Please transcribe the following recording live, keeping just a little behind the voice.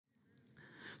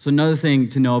So another thing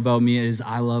to know about me is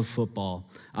I love football.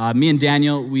 Me and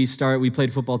Daniel, we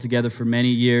played football together for many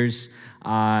years.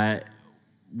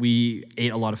 We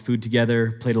ate a lot of food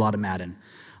together, played a lot of Madden.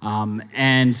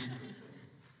 And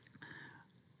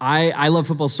I love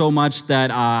football so much that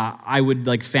I would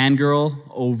fangirl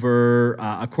over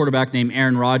a quarterback named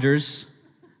Aaron Rodgers.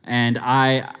 And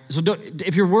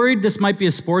if you're worried this might be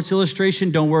a sports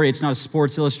illustration, don't worry, it's not a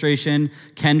sports illustration.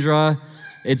 Kendra,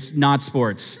 it's not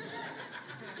sports.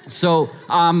 So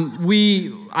I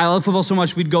love football so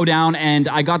much, we'd go down, and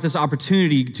I got this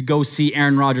opportunity to go see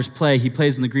Aaron Rodgers play. He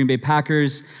plays in the Green Bay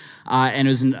Packers, and it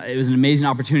was an amazing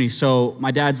opportunity. So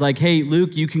my dad's like, hey,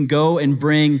 Luke, you can go and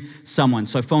bring someone.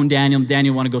 So I phoned Daniel.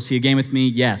 Daniel, want to go see a game with me?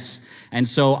 Yes. And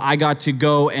so I got to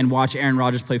go and watch Aaron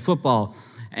Rodgers play football.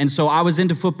 And so I was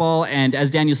into football, and as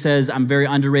Daniel says, I'm a very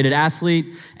underrated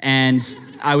athlete, and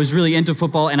I was really into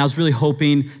football, and I was really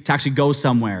hoping to actually go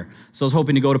somewhere. So I was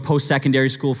hoping to go to post-secondary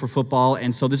school for football,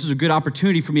 and so this was a good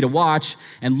opportunity for me to watch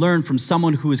and learn from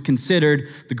someone who is considered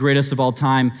the greatest of all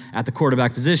time at the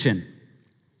quarterback position.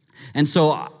 And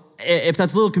so if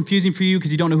that's a little confusing for you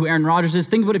because you don't know who Aaron Rodgers is,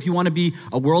 think about if you want to be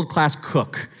a world-class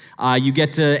cook. You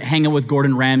get to hang out with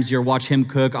Gordon Ramsay or watch him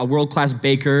cook. A world-class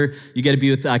baker, you get to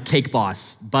be with Cake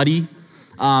Boss, Buddy.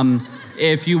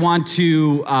 If you want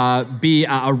to be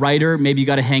a writer, maybe you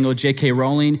got to hang out with J.K.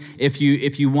 Rowling. If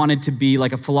you wanted to be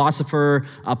like a philosopher,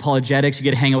 apologetics, you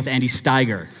get to hang out with Andy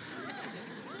Steiger.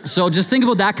 So just think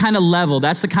about that kind of level.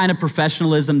 That's the kind of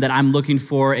professionalism that I'm looking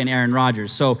for in Aaron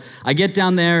Rodgers. So I get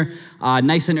down there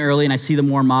nice and early, and I see them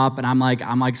warm up, and I'm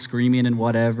like screaming and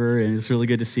whatever, and it's really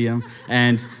good to see him.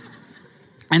 And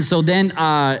so then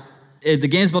the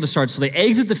game's about to start. So they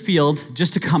exit the field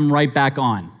just to come right back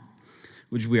on,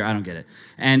 which is weird. I don't get it.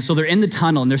 And so they're in the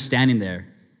tunnel, and they're standing there,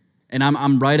 and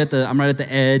I'm right at the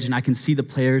edge, and I can see the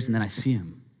players, and then I see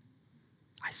him.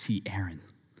 I see Aaron.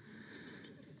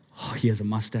 Oh, he has a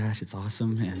mustache. It's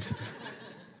awesome.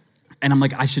 And I'm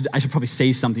like, I should probably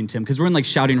say something to him because we're in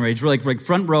shouting range. We're like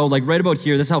front row, right about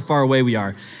here. This is how far away we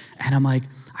are. And I'm like,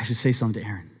 I should say something to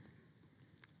Aaron.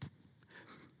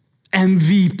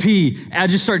 MVP. And I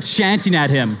just start chanting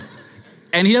at him.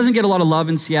 And he doesn't get a lot of love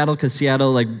in Seattle because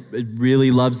Seattle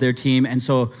really loves their team. And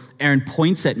so Aaron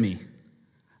points at me,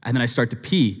 and then I start to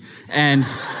pee.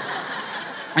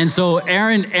 And so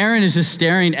Aaron is just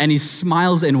staring, and he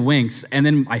smiles and winks, and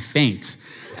then I faint.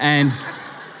 And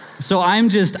so I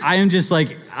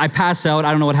pass out.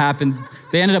 I don't know what happened.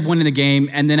 They ended up winning the game,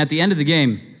 and then at the end of the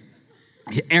game,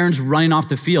 Aaron's running off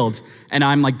the field, and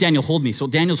I'm like, Daniel, hold me. So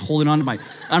Daniel's holding on to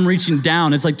I'm reaching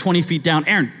down. It's 20 feet down.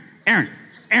 Aaron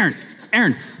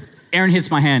hits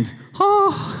my hand.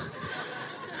 Oh.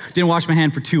 Didn't wash my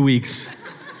hand for 2 weeks.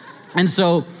 And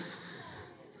so,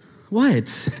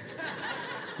 what?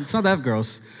 It's not that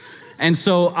gross. And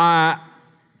so I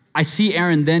see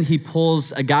Aaron, then he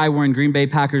pulls a guy wearing Green Bay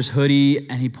Packers hoodie,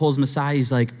 and he pulls him aside.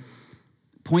 He's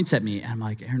points at me, and I'm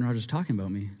like, Aaron Rodgers is talking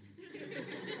about me.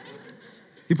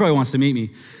 He probably wants to meet me.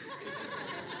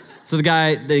 So the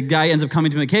guy ends up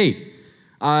coming to me hey,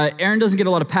 Aaron doesn't get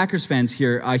a lot of Packers fans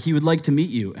here. He would like to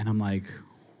meet you. And I'm like,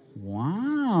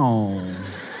 wow.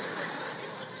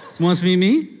 Wants to meet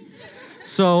me?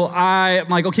 So I'm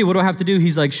like, okay, what do I have to do?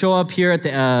 He's like, show up here at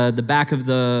the back of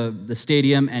the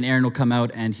stadium, and Aaron will come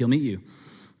out and he'll meet you.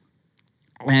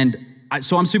 And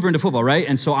so I'm super into football, right?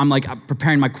 And so I'm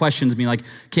preparing my questions, being like,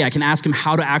 okay, I can ask him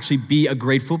how to actually be a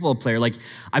great football player.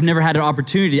 I've never had an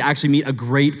opportunity to actually meet a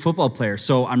great football player.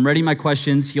 So I'm readying my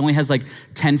questions. He only has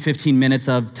 10, 15 minutes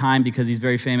of time because he's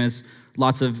very famous,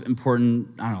 lots of important,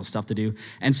 stuff to do.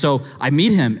 And so I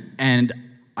meet him, and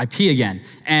I pee again.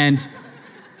 And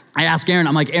I ask Aaron,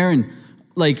 I'm like, Aaron,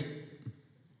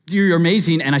 you're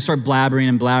amazing. And I start blabbering.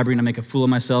 I make a fool of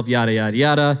myself, yada, yada,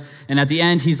 yada. And at the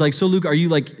end, he's like, so Luke, are you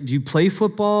do you play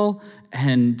football?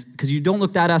 And because you don't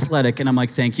look that athletic. And I'm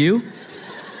like, thank you.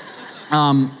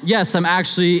 Yes, I'm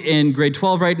actually in grade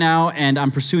 12 right now, and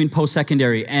I'm pursuing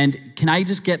post-secondary. And can I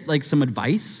just get some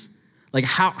advice?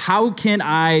 How can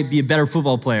I be a better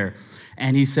football player?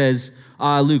 And he says,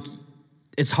 Luke,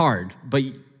 it's hard, but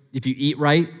if you eat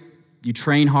right, you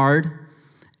train hard,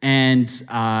 and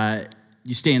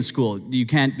you stay in school. You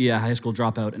can't be a high school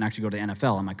dropout and actually go to the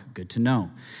NFL. I'm like, good to know.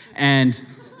 And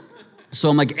so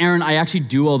I'm like, Aaron, I actually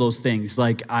do all those things.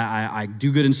 I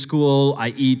do good in school. I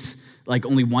eat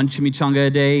only one chimichanga a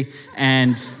day,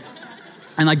 and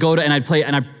I go to and I play,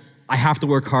 and I have to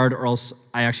work hard or else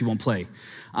I actually won't play.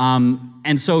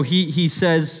 And so he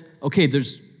says, okay,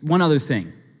 there's one other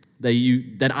thing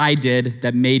that I did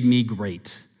that made me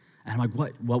great. And I'm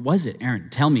like, what was it? Aaron,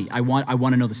 tell me. I want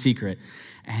to know the secret.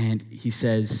 And he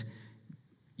says,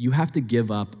 you have to give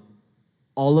up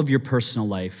all of your personal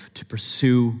life to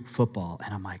pursue football.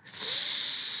 And I'm like,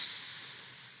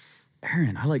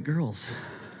 Aaron, I like girls.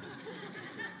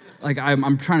 Like,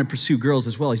 I'm trying to pursue girls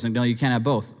as well. He's like, no, you can't have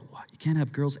both. What? You can't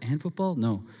have girls and football?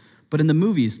 No. But in the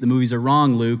movies are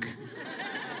wrong, Luke.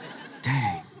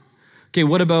 Dang. Okay,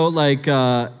 what about like,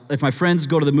 if my friends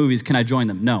go to the movies, can I join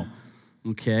them? No.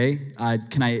 Okay,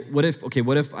 what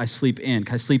if I sleep in?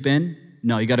 Can I sleep in?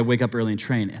 No, you gotta wake up early and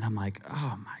train. And I'm like,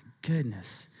 oh my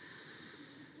goodness.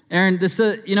 Aaron,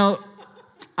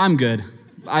 I'm good.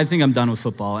 I think I'm done with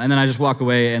football. And then I just walk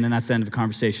away, and then that's the end of the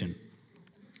conversation.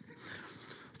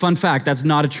 Fun fact, that's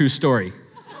not a true story.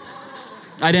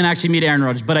 I didn't actually meet Aaron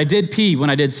Rodgers, but I did pee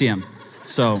when I did see him.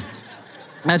 So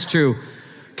that's true.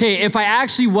 Okay, if I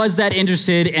actually was that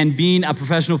interested in being a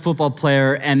professional football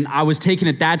player and I was taking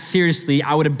it that seriously,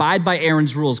 I would abide by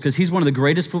Aaron's rules because he's one of the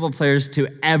greatest football players to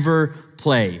ever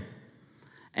play.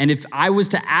 And if I was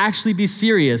to actually be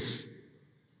serious,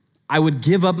 I would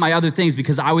give up my other things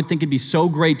because I would think it'd be so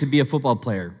great to be a football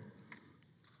player.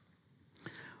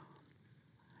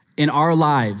 In our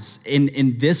lives,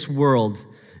 in this world,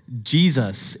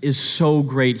 Jesus is so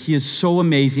great. He is so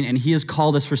amazing, and he has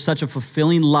called us for such a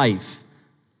fulfilling life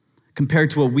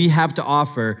compared to what we have to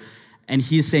offer. And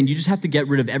he is saying, you just have to get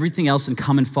rid of everything else and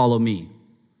come and follow me.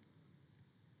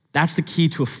 That's the key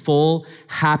to a full,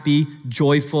 happy,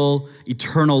 joyful,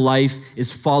 eternal life is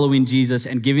following Jesus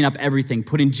and giving up everything,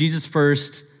 putting Jesus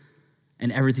first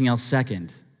and everything else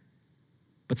second.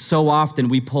 But so often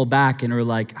we pull back and we're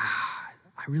like,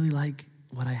 I really like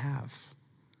what I have.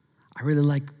 I really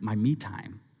like my me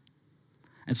time.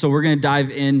 And so we're going to dive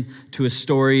into a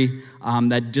story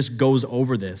that just goes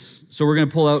over this. So we're going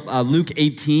to pull out Luke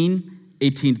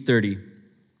 18:30.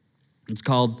 It's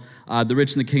called The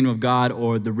Rich in the Kingdom of God,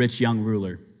 or The Rich Young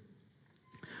Ruler.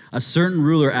 A certain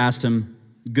ruler asked him,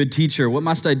 good teacher, what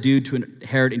must I do to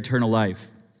inherit eternal life?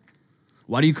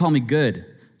 Why do you call me good?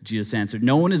 Jesus answered,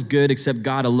 no one is good except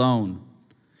God alone.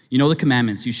 You know the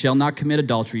commandments. You shall not commit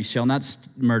adultery. You shall not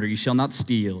murder. You shall not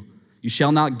steal. You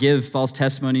shall not give false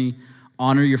testimony.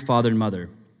 Honor your father and mother.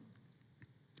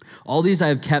 All these I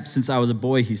have kept since I was a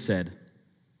boy, he said.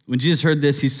 When Jesus heard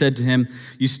this, he said to him,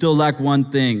 you still lack one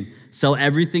thing. Sell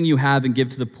everything you have and give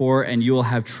to the poor, and you will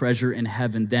have treasure in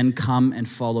heaven. Then come and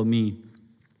follow me.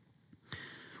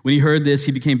 When he heard this,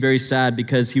 he became very sad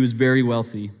because he was very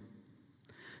wealthy.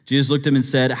 Jesus looked at him and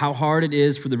said, how hard it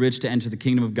is for the rich to enter the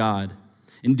kingdom of God.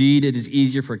 Indeed, it is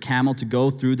easier for a camel to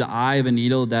go through the eye of a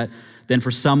needle than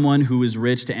for someone who is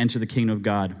rich to enter the kingdom of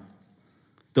God.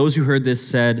 Those who heard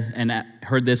this and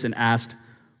asked,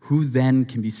 who then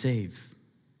can be saved?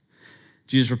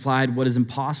 Jesus replied, what is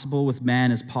impossible with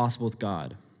man is possible with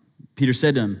God. Peter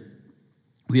said to him,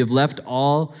 we have left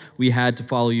all we had to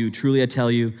follow you. Truly I tell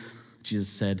you, Jesus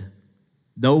said,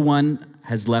 no one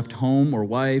has left home or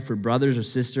wife or brothers or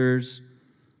sisters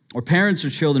or parents or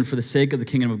children for the sake of the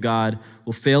kingdom of God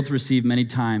will fail to receive many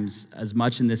times as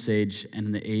much in this age and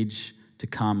in the age to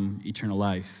come eternal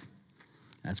life.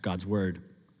 That's God's word.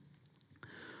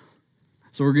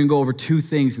 So we're going to go over two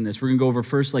things in this. We're going to go over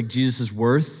first like Jesus'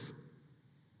 worth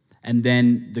and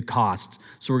then the cost.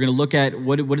 So we're going to look at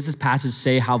what does this passage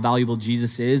say, how valuable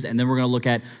Jesus is, and then we're going to look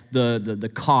at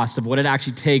the cost of what it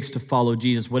actually takes to follow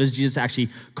Jesus. What is Jesus actually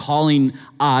calling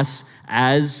us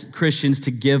as Christians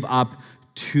to give up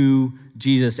to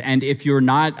Jesus? And if you're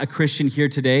not a Christian here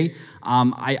today,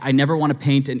 I never want to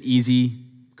paint an easy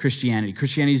Christianity.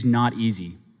 Christianity is not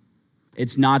easy.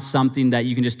 It's not something that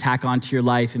you can just tack onto your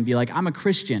life and be like, I'm a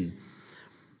Christian.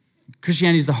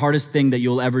 Christianity is the hardest thing that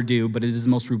you'll ever do, but it is the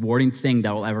most rewarding thing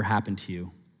that will ever happen to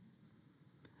you.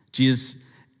 Jesus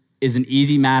is an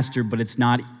easy master, but it's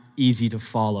not easy to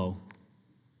follow.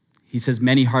 He says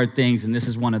many hard things, and this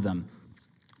is one of them.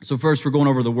 So first, we're going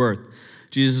over the worth.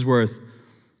 Jesus' worth.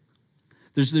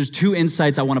 There's two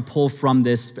insights I want to pull from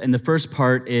this, and the first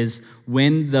part is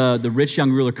when the rich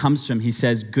young ruler comes to him, he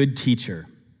says, good teacher.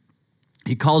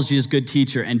 He calls Jesus good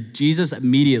teacher, and Jesus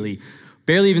immediately,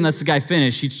 barely even lets the guy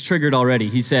finish, he's triggered already.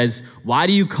 He says, why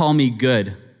do you call me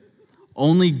good?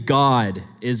 Only God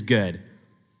is good.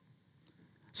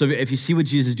 So if you see what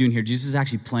Jesus is doing here, Jesus is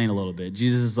actually playing a little bit.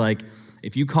 Jesus is like,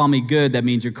 if you call me good, that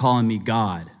means you're calling me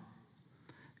God.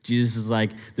 Jesus is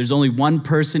like, there's only one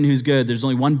person who's good. There's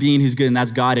only one being who's good, and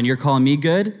that's God, and you're calling me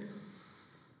good?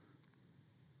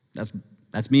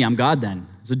 That's me, I'm God then.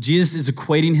 So Jesus is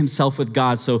equating himself with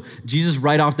God. So Jesus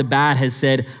right off the bat has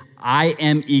said, I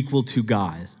am equal to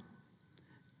God.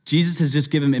 Jesus has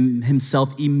just given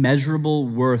himself immeasurable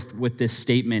worth with this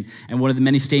statement. And one of the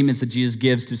many statements that Jesus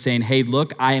gives to saying, hey,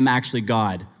 look, I am actually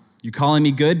God. You're calling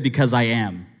me good because I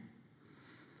am.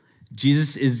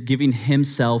 Jesus is giving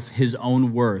himself his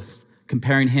own worth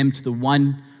comparing him to the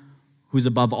one who's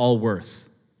above all worth.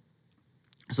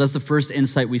 So that's the first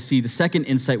insight we see. The second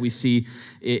insight we see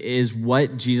is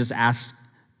what Jesus asks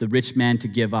the rich man to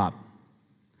give up.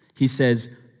 He says,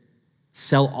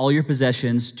 sell all your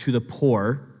possessions to the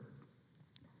poor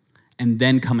and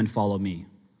then come and follow me.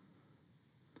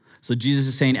 So Jesus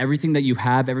is saying everything that you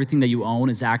have, everything that you own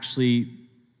is actually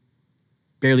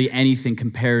barely anything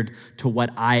compared to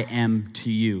what I am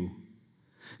to you.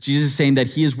 Jesus is saying that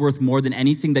he is worth more than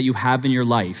anything that you have in your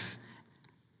life.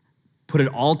 Put it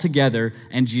all together,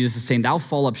 and Jesus is saying, that'll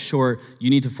fall up short. You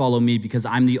need to follow me because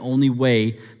I'm the only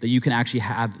way that you can actually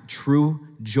have true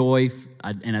joy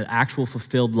and an actual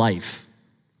fulfilled life.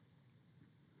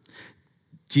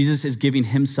 Jesus is giving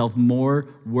himself more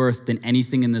worth than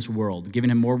anything in this world, giving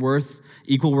him more worth,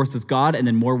 equal worth with God, and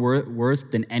then more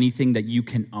worth than anything that you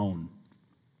can own.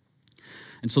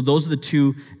 And so those are the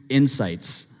two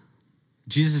insights.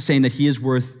 Jesus is saying that he is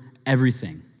worth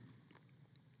everything.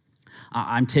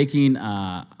 I'm taking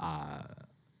a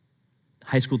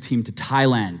high school team to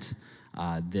Thailand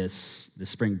this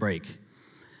spring break.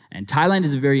 And Thailand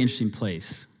is a very interesting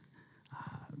place.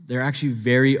 They're actually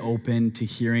very open to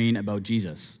hearing about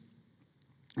Jesus.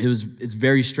 It's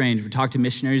very strange. We talked to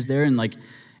missionaries there, and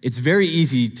it's very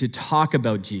easy to talk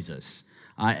about Jesus.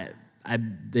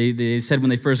 They said when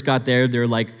they first got there,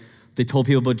 they told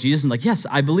people about Jesus, and yes,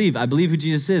 I believe who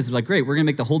Jesus is. They're like, great, we're gonna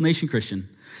make the whole nation Christian.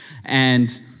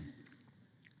 And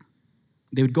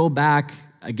they would go back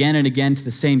again and again to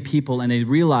the same people, and they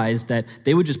realized that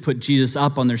they would just put Jesus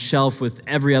up on their shelf with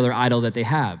every other idol that they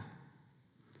have.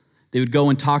 They would go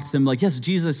and talk to them yes,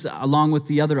 Jesus along with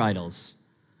the other idols.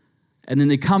 And then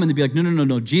they come and they'd be like,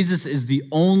 no, Jesus is the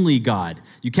only God.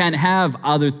 You can't have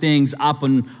other things up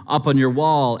on your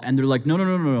wall. And they're like,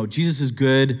 no, Jesus is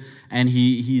good, and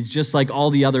he's just like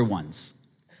all the other ones.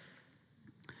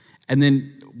 And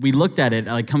then we looked at it,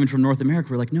 coming from North America,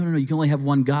 we're like, no, you can only have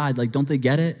one God. Don't they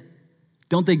get it?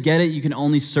 Don't they get it? You can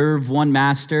only serve one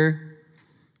master.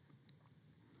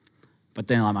 But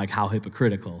then I'm like, how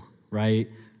hypocritical, right?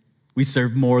 We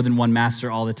serve more than one master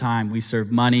all the time. We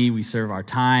serve money, we serve our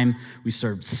time, we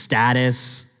serve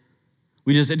status.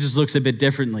 It just looks a bit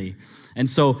differently. And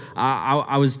so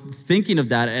I was thinking of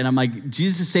that, and I'm like,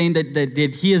 Jesus is saying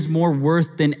that he is more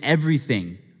worth than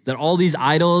everything. That all these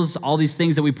idols, all these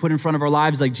things that we put in front of our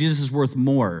lives, Jesus is worth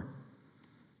more.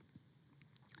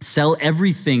 Sell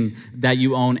everything that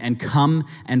you own and come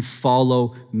and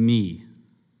follow me.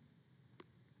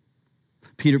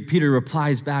 Peter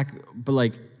replies back,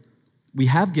 but we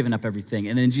have given up everything.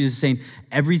 And then Jesus is saying,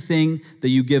 everything that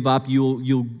you give up,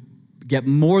 you'll get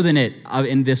more than it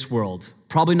in this world.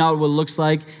 Probably not what it looks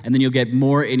like, and then you'll get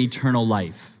more in eternal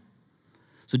life.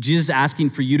 So Jesus is asking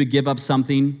for you to give up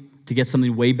something to get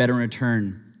something way better in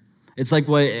return. It's like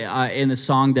what in the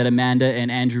song that Amanda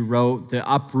and Andrew wrote,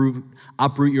 to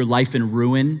uproot your life in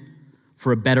ruin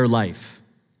for a better life.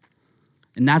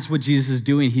 And that's what Jesus is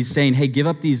doing. He's saying, hey, give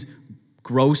up these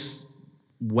gross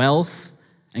wealth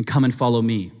and come and follow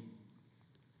me.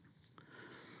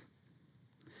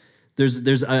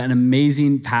 There's an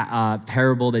amazing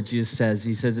parable that Jesus says.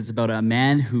 He says it's about a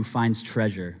man who finds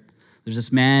treasure. There's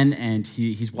this man, and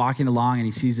he's walking along, and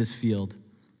he sees this field.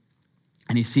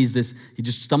 And he sees this, he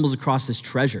just stumbles across this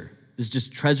treasure. This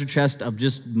just treasure chest of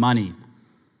just money.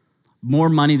 More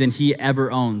money than he ever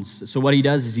owns. So what he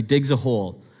does is he digs a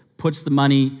hole, puts the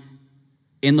money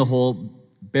in the hole,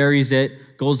 buries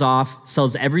it, goes off,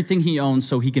 sells everything he owns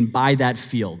so he can buy that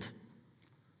field.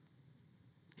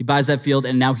 He buys that field,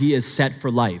 and now he is set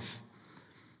for life.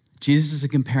 Jesus is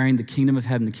comparing the kingdom of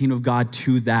heaven, the kingdom of God,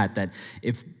 to that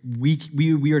if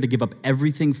we are to give up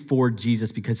everything for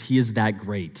Jesus because he is that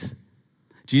great.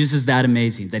 Jesus is that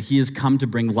amazing, that he has come to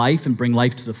bring life and bring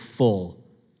life to the full.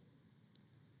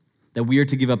 That we are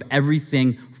to give up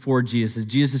everything for Jesus.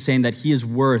 Jesus is saying that he is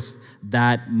worth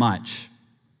that much.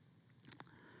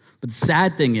 But the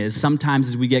sad thing is, sometimes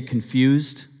as we get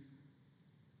confused,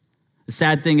 the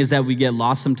sad thing is that we get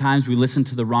lost sometimes. We listen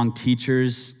to the wrong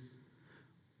teachers.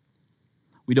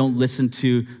 We don't listen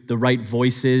to the right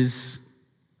voices.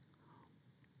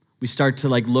 We start to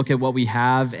look at what we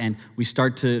have, and we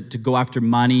start to go after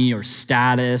money or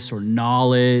status or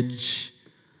knowledge,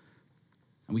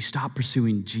 and we stop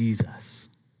pursuing Jesus.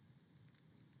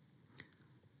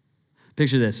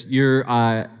 Picture this.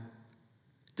 You're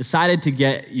decided to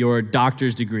get your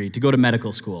doctor's degree, to go to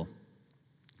medical school.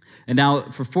 And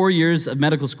now for 4 years of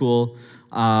medical school,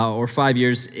 or 5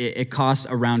 years, it costs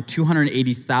around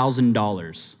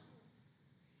 $280,000.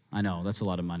 I know, that's a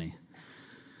lot of money.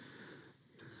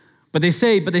 But they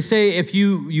say if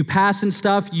you pass and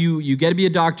stuff, you get to be a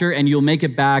doctor and you'll make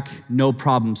it back no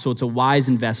problem. So it's a wise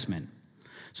investment.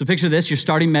 So picture this, you're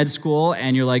starting med school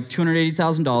and you're like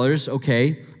 $280,000,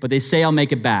 okay, but they say I'll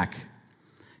make it back.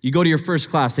 You go to your first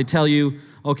class, they tell you,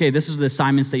 okay, this is the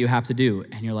assignments that you have to do.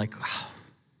 And you're like, wow.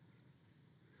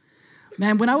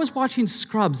 Man, when I was watching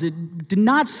Scrubs, it did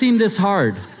not seem this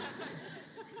hard.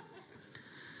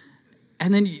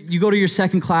 And then you go to your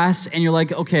second class and you're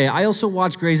like, okay, I also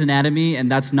watch Grey's Anatomy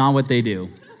and that's not what they do.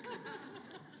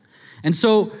 And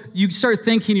so you start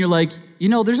thinking, you're like,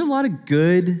 there's a lot of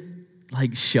good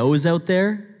shows out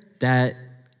there that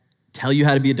tell you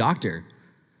how to be a doctor.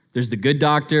 There's The Good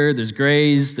Doctor, there's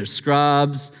Grey's, there's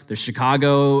Scrubs, there's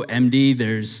Chicago, MD,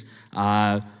 there's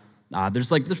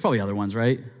probably other ones,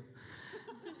 right?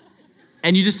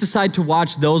 And you just decide to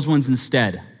watch those ones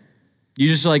instead. You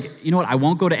just like, you know what, I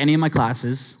won't go to any of my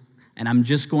classes, and I'm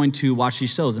just going to watch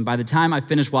these shows. And by the time I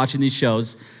finish watching these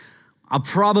shows, I'll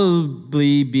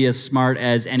probably be as smart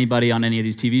as anybody on any of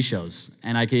these TV shows,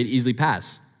 and I could easily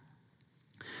pass.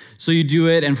 So you do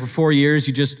it, and for 4 years,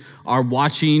 you just are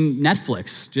watching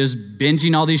Netflix, just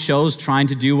binging all these shows, trying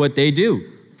to do what they do.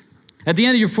 At the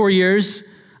end of your 4 years,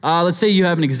 let's say you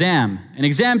have an exam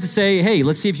to say, hey,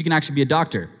 let's see if you can actually be a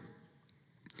doctor.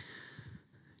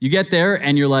 You get there,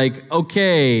 and you're like,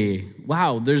 okay,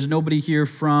 wow, there's nobody here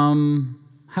from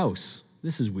house.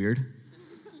 This is weird.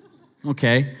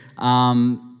 Okay.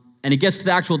 And it gets to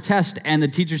the actual test, and the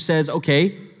teacher says,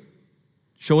 okay,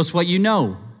 show us what you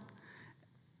know.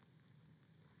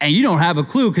 And you don't have a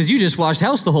clue because you just watched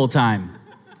House the whole time.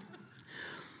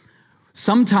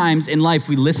 Sometimes in life,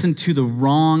 we listen to the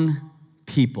wrong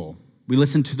people. We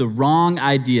listen to the wrong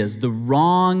ideas, the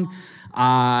wrong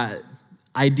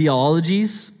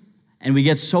ideologies, and we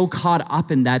get so caught up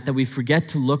in that we forget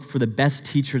to look for the best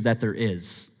teacher that there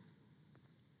is.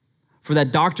 For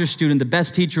that doctor student, the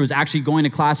best teacher was actually going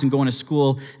to class and going to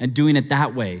school and doing it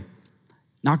that way,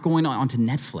 not going onto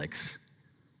Netflix.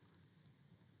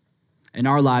 In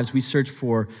our lives, we search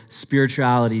for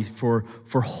spirituality, for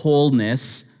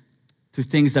wholeness through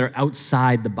things that are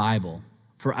outside the Bible,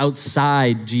 for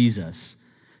outside Jesus,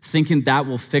 thinking that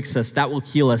will fix us, that will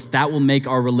heal us, that will make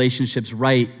our relationships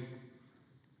right.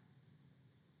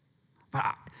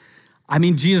 But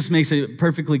Jesus makes it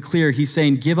perfectly clear. He's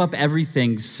saying, give up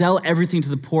everything, sell everything to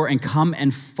the poor, and come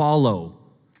and follow.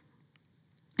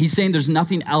 He's saying there's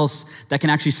nothing else that can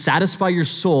actually satisfy your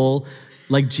soul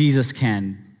like Jesus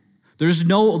can. There's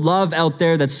no love out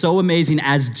there that's so amazing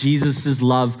as Jesus'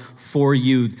 love for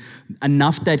you,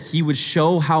 enough that he would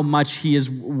show how much he is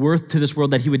worth to this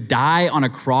world, that he would die on a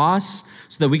cross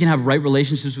so that we can have right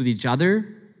relationships with each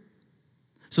other,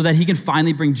 so that he can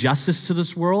finally bring justice to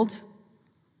this world,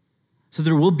 so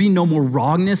there will be no more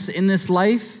wrongness in this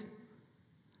life,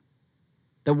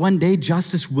 that one day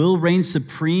justice will reign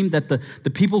supreme, that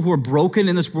the people who are broken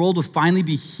in this world will finally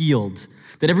be healed,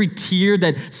 that every tear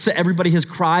that everybody has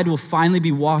cried will finally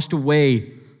be washed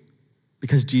away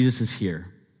because Jesus is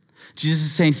here. Jesus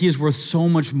is saying he is worth so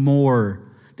much more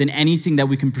than anything that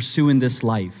we can pursue in this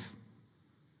life.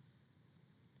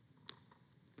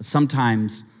 But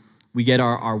sometimes we get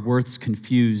our worths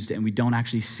confused and we don't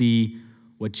actually see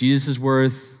what Jesus is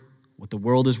worth, what the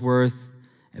world is worth,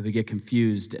 and we get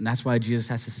confused. And that's why Jesus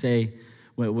has to say,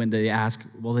 when they ask,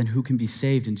 well, then who can be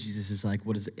saved? And Jesus is like,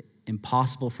 what is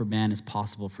impossible for man is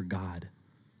possible for God.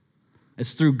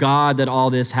 It's through God that all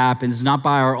this happens. It's not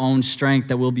by our own strength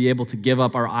that we'll be able to give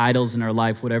up our idols in our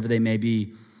life, whatever they may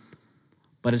be.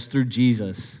 But it's through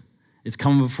Jesus. It's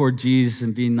coming before Jesus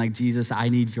and being like, Jesus, I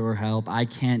need your help. I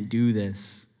can't do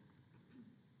this.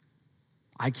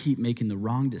 I keep making the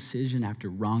wrong decision after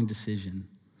wrong decision.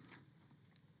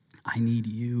 I need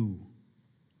you.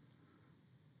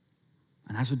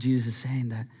 And that's what Jesus is saying,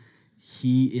 that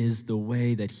he is the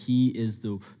way, that he is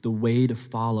the way to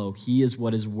follow. He is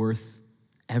what is worth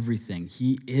everything.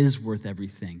 He is worth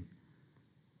everything.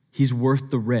 He's worth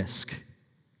the risk.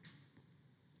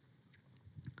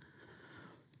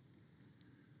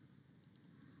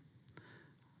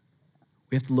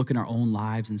 We have to look in our own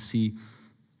lives and see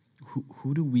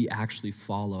who do we actually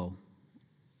follow?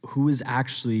 Who is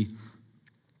actually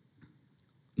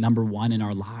number one in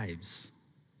our lives?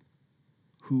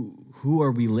 Who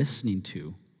are we listening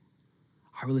to?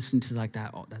 Are we listening to like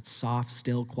that soft,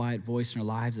 still, quiet voice in our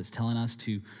lives that's telling us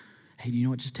to, hey, you know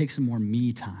what, just take some more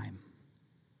me time?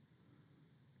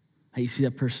 Hey, you see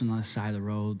that person on the side of the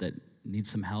road that needs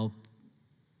some help?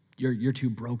 You're too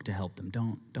broke to help them.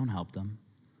 Don't help them.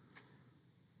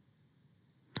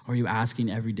 Or are you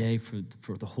asking every day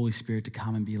for the Holy Spirit to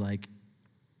come and be like,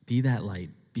 be that light,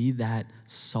 be that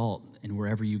salt in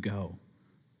wherever you go?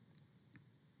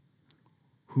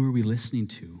 Who are we listening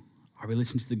to? Are we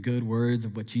listening to the good words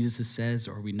of what Jesus says,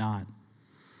 or are we not?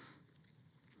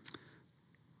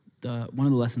 one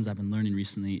of the lessons I've been learning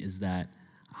recently is that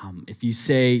if you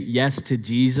say yes to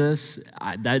Jesus,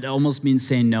 that almost means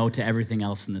saying no to everything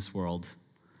else in this world.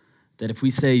 That if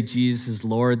we say Jesus is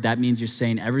Lord, that means you're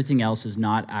saying everything else is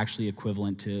not actually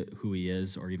equivalent to who he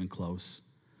is or even close.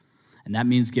 And that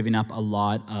means giving up a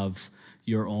lot of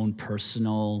your own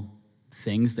personal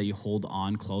things that you hold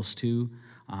on close to.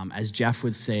 As Jeff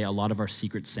would say, a lot of our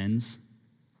secret sins.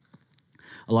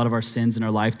 A lot of our sins in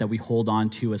our life that we hold on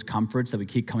to as comforts that we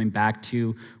keep coming back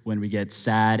to when we get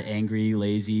sad, angry,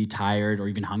 lazy, tired, or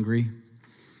even hungry.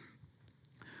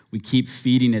 We keep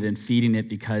feeding it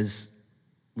because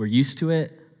we're used to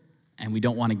it and we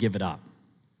don't want to give it up.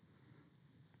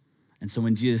 And so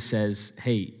when Jesus says,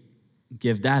 hey,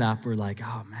 give that up, we're like,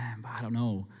 oh man, I don't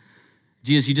know.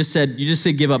 Jesus, you just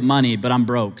said give up money, but I'm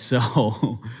broke,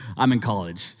 so I'm in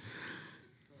college.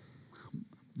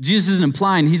 Jesus isn't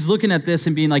implying, he's looking at this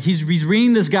and being like, he's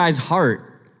reading this guy's heart.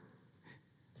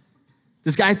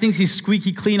 This guy thinks he's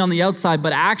squeaky clean on the outside,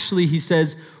 but actually he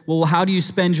says, well, how do you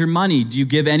spend your money? Do you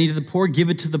give any to the poor? Give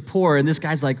it to the poor. And this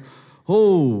guy's like,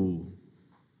 oh,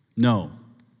 no.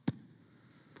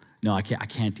 No, I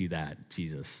can't do that,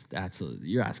 Jesus.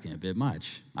 You're asking a bit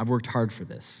much. I've worked hard for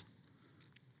this.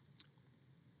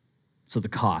 So the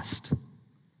cost.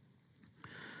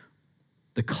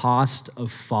 The cost of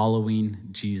following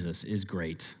Jesus is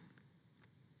great,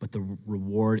 but the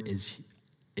reward is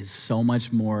so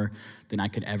much more than I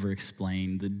could ever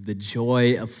explain. The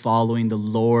joy of following the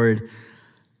Lord,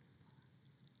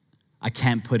 I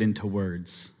can't put into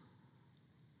words.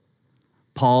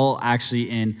 Paul actually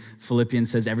in Philippians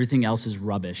says everything else is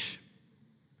rubbish.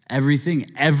 Everything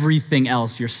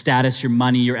else, your status, your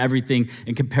money, your everything,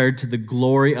 and compared to the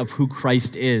glory of who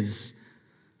Christ is.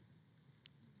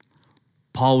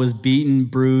 Paul was beaten,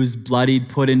 bruised, bloodied,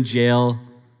 put in jail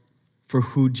for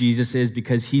who Jesus is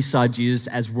because he saw Jesus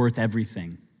as worth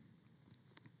everything.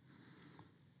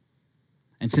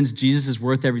 And since Jesus is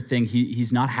worth everything,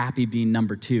 he's not happy being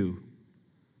number two.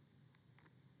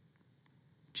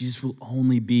 Jesus will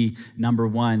only be number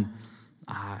one.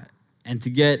 And to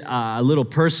get a little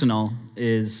personal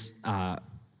is to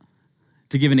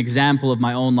give an example of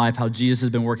my own life, how Jesus has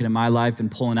been working in my life and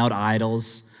pulling out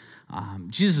idols.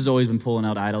 Jesus has always been pulling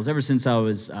out idols. Ever since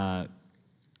I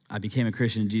became a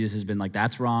Christian, Jesus has been like,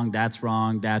 that's wrong, that's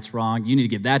wrong, that's wrong. You need to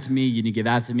give that to me, you need to give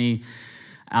that to me.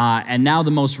 And now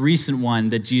the most recent one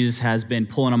that Jesus has been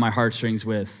pulling on my heartstrings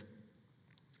with.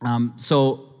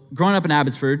 So growing up in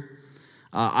Abbotsford,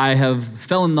 I have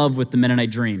fell in love with the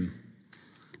Mennonite dream.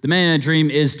 The Mennonite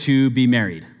dream is to be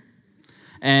married.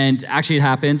 And actually it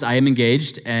happens, I am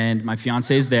engaged and my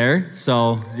fiance is there.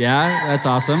 So yeah, that's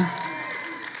awesome.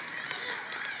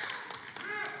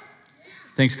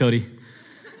 Thanks, Cody.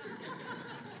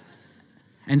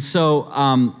 And so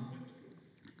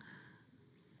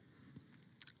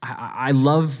I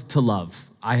love to love.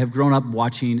 I have grown up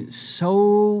watching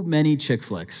so many chick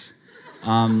flicks.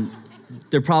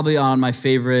 They're probably on my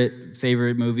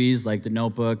favorite movies, like The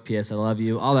Notebook, P.S. I Love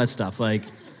You, all that stuff. Like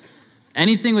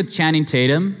anything with Channing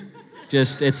Tatum,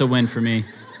 it's a win for me.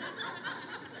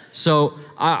 So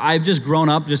I've just grown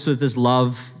up just with this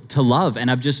love to love,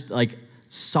 and I've just like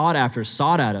sought after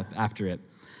it.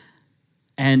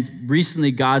 And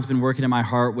recently, God's been working in my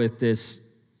heart with this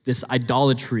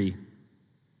idolatry,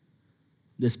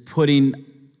 this putting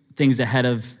things ahead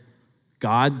of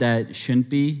God that shouldn't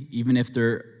be, even if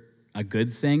they're a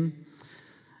good thing.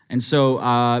 And so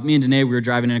me and Danae, we were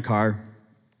driving in a car,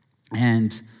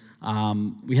 and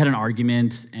we had an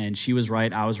argument, and she was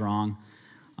right, I was wrong,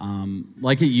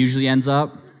 like it usually ends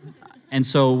up. And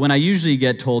so when I usually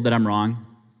get told that I'm wrong,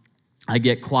 I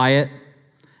get quiet,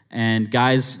 and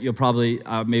guys, you'll probably,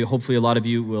 maybe hopefully a lot of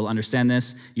you will understand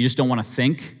this, you just don't want to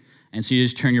think, and so you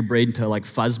just turn your brain into like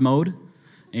fuzz mode,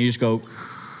 and you just go,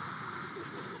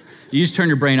 you just turn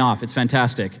your brain off, it's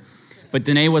fantastic. But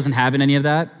Danae wasn't having any of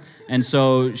that, and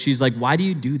so she's like, why do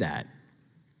you do that?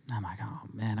 And I'm like, oh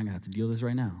man, I'm gonna have to deal with this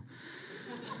right now.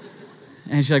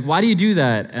 And she's like, why do you do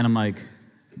that? And I'm like,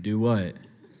 do what?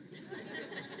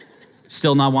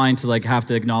 Still not wanting to like have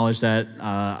to acknowledge that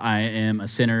I am a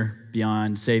sinner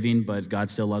beyond saving, but God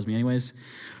still loves me anyways.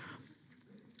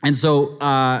 And so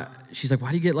she's like,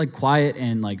 why do you get like quiet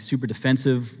and like super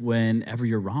defensive whenever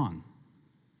you're wrong?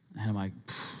 And I'm like,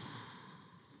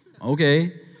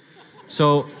 okay.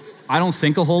 So I don't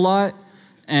think a whole lot,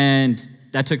 and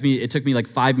it took me like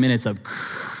 5 minutes of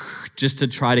just to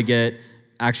try to get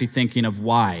actually thinking of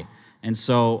why. And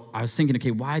so I was thinking,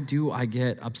 okay, why do I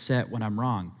get upset when I'm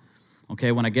wrong?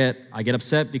 Okay, when I get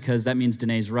upset because that means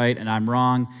Danae's right and I'm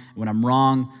wrong. When I'm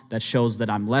wrong, that shows that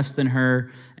I'm less than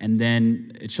her. And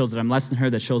then it shows that I'm less than her.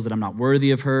 That shows that I'm not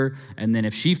worthy of her. And then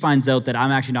if she finds out that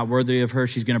I'm actually not worthy of her,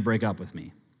 she's going to break up with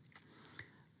me.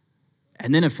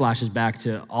 And then it flashes back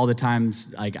to all the times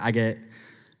like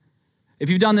if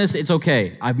you've done this, it's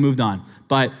okay. I've moved on.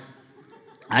 But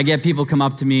I get people come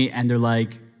up to me and they're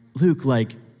like, Luke,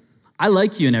 like, I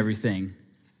like you and everything,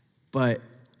 but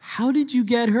how did you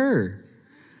get her?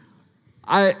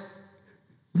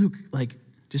 Luke, like,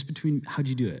 just between, how'd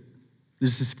you do it?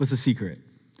 What's the secret?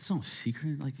 There's no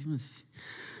secret. Like,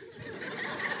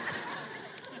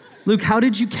 Luke, how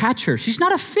did you catch her? She's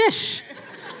not a fish.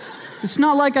 It's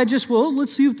not like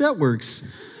let's see if that works.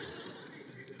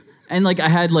 And like,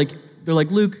 they're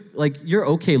like, Luke, like, you're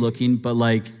okay looking, but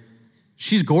like,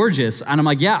 she's gorgeous. And I'm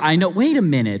like, yeah, I know. Wait a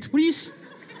minute. What are you?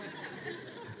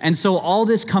 And so all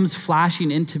this comes flashing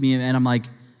into me, and I'm like,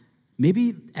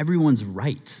 maybe everyone's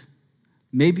right.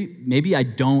 Maybe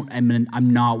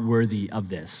I'm not worthy of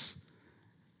this.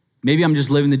 Maybe I'm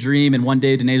just living the dream, and one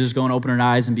day Danae's just going to open her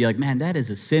eyes and be like, man, that is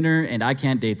a sinner, and I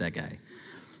can't date that guy.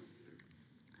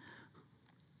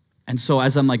 And so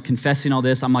as I'm like confessing all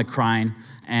this, I'm like crying,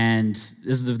 and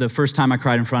this is the first time I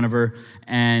cried in front of her,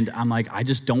 and I'm like, I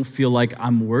just don't feel like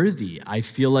I'm worthy. I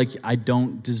feel like I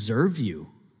don't deserve you.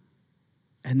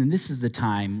 And then this is the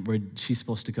time where she's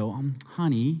supposed to go,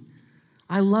 honey,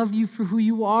 I love you for who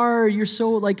you are. You're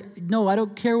so like, no, I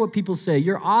don't care what people say.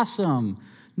 You're awesome.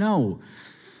 No.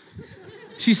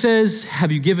 She says,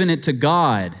 have you given it to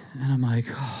God? And I'm like,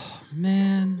 oh,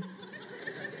 man.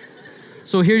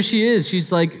 So here she is.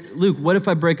 She's like, Luke, what if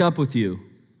I break up with you?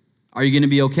 Are you going to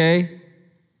be okay?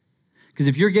 Because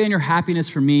if you're getting your happiness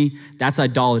from me, that's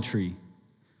idolatry.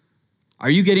 Are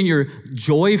you getting your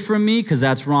joy from me? Because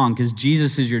that's wrong, because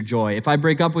Jesus is your joy. If I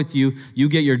break up with you, you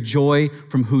get your joy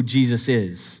from who Jesus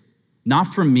is, not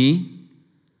from me.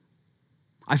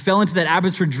 I fell into that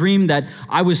Abbotsford dream that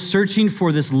I was searching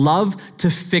for this love to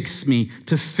fix me,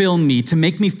 to fill me, to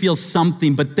make me feel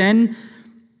something, but then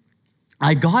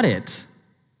I got it.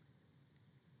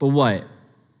 But what?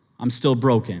 I'm still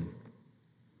broken.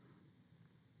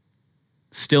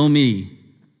 Still me.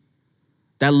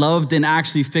 That love didn't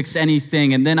actually fix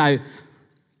anything. And then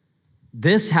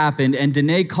this happened, and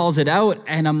Danae calls it out,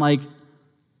 and I'm like,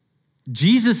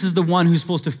 Jesus is the one who's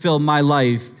supposed to fill my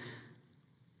life.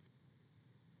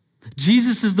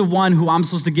 Jesus is the one who I'm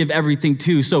supposed to give everything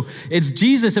to. So it's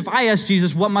Jesus. If I ask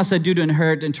Jesus, what must I do to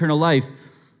inherit eternal life?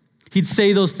 He'd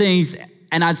say those things,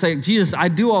 and I'd say, Jesus, I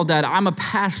do all that. I'm a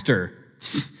pastor.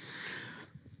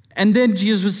 And then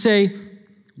Jesus would say,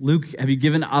 Luke, have you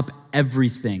given up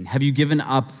everything? Have you given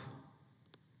up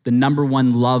the number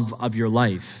one love of your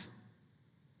life?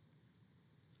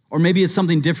 Or maybe it's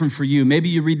something different for you. Maybe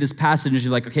you read this passage and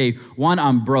you're like, okay, 1,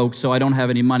 I'm broke, so I don't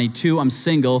have any money. 2, I'm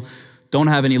single, don't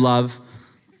have any love.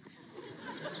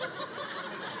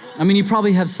 I mean, you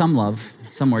probably have some love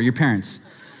somewhere, your parents.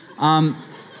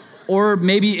 Or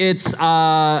maybe it's,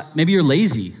 maybe you're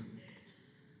lazy.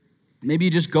 Maybe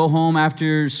you just go home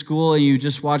after school and you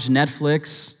just watch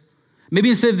Netflix. Maybe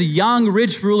instead of the young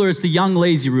rich ruler, it's the young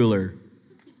lazy ruler.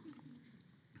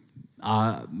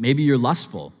 Maybe you're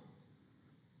lustful.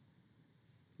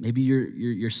 Maybe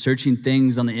you're searching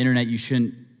things on the internet you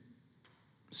shouldn't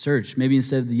search. Maybe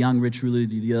instead of the young rich ruler,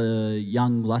 the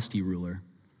young lusty ruler.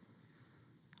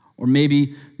 Or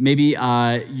maybe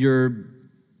you're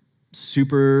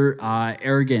super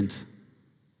arrogant,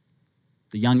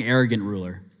 the young arrogant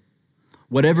ruler.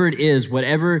 Whatever it is,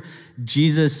 whatever it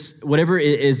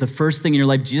is the first thing in your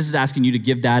life, Jesus is asking you to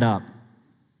give that up.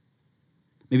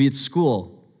 Maybe it's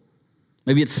school.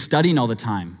 Maybe it's studying all the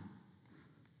time.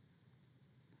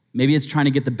 Maybe it's trying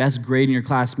to get the best grade in your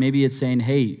class. Maybe it's saying,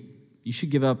 hey, you should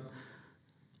give up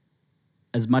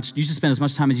you should spend as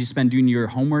much time as you spend doing your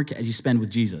homework as you spend with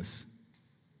Jesus.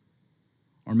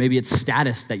 Or maybe it's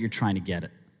status that you're trying to get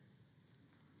it.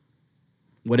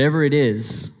 Whatever it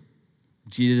is,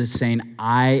 Jesus is saying,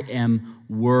 I am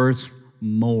worth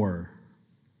more.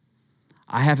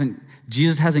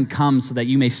 Jesus hasn't come so that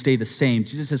you may stay the same.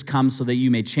 Jesus has come so that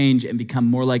you may change and become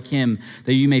more like him,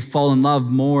 that you may fall in love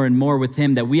more and more with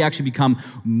him, that we actually become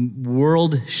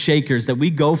world shakers, that we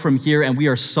go from here and we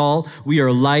are salt, we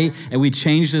are light, and we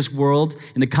change this world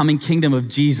in the coming kingdom of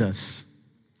Jesus.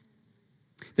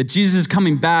 That Jesus is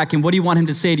coming back, and what do you want him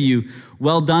to say to you?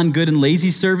 Well done, good and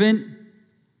lazy servant?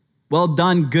 Well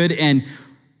done, good and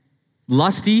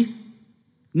lusty?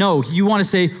 No, you want to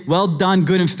say, well done,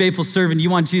 good and faithful servant. You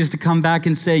want Jesus to come back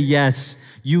and say, yes,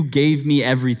 you gave me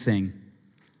everything.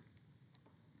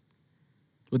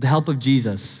 With the help of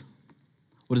Jesus,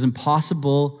 what is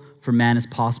impossible for man is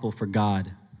possible for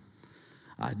God.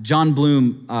 John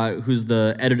Bloom, who's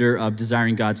the editor of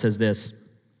Desiring God, says this: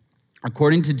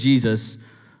 according to Jesus,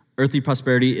 earthly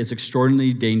prosperity is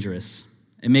extraordinarily dangerous.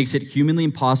 It makes it humanly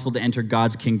impossible to enter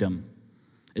God's kingdom.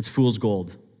 It's fool's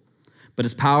gold. But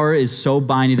its power is so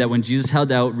binding that when Jesus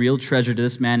held out real treasure to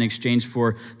this man in exchange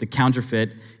for the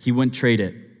counterfeit, he wouldn't trade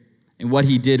it. And what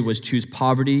he did was choose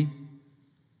poverty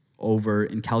over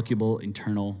incalculable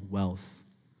eternal wealth.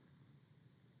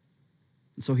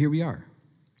 And so here we are.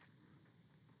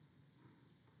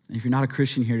 And if you're not a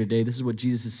Christian here today, this is what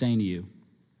Jesus is saying to you.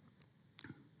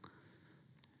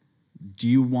 Do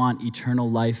you want eternal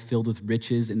life filled with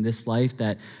riches in this life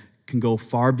that can go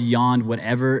far beyond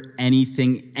whatever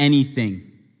anything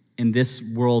in this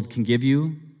world can give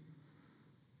you?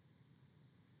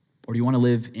 Or do you want to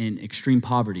live in extreme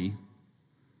poverty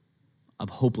of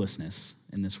hopelessness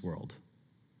in this world?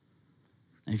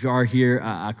 And if you are here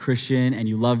a Christian and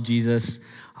you love Jesus,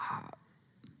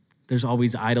 there's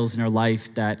always idols in our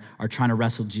life that are trying to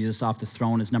wrestle Jesus off the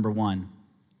throne as number one.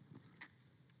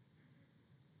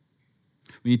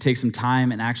 We need to take some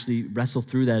time and actually wrestle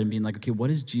through that and being like, okay, what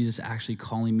is Jesus actually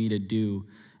calling me to do,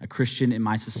 a Christian in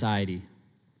my society?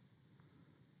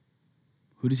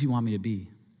 Who does he want me to be?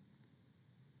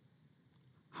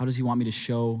 How does he want me to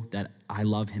show that I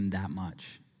love him that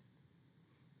much?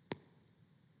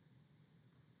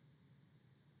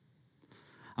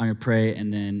 I'm going to pray,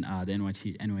 and then the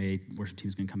NYA worship team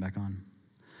is going to come back on.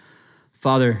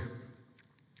 Father,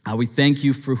 we thank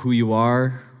you for who you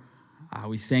are.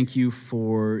 We thank you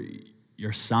for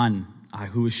your son,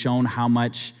 who has shown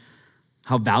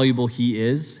how valuable he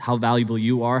is, how valuable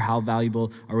you are, how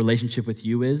valuable our relationship with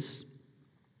you is.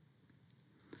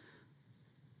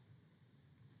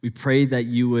 We pray that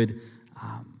you would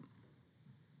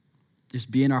just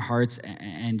be in our hearts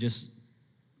and just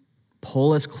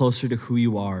pull us closer to who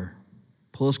you are.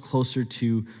 Pull us closer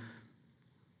to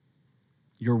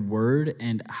your word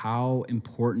and how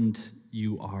important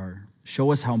you are.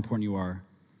 Show us how important you are.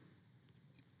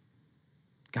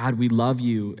 God, we love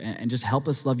you, and just help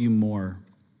us love you more.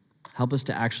 Help us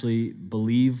to actually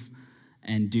believe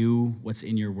and do what's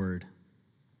in your word.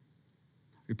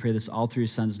 We pray this all through your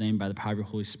son's name by the power of your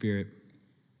Holy Spirit.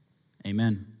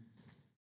 Amen.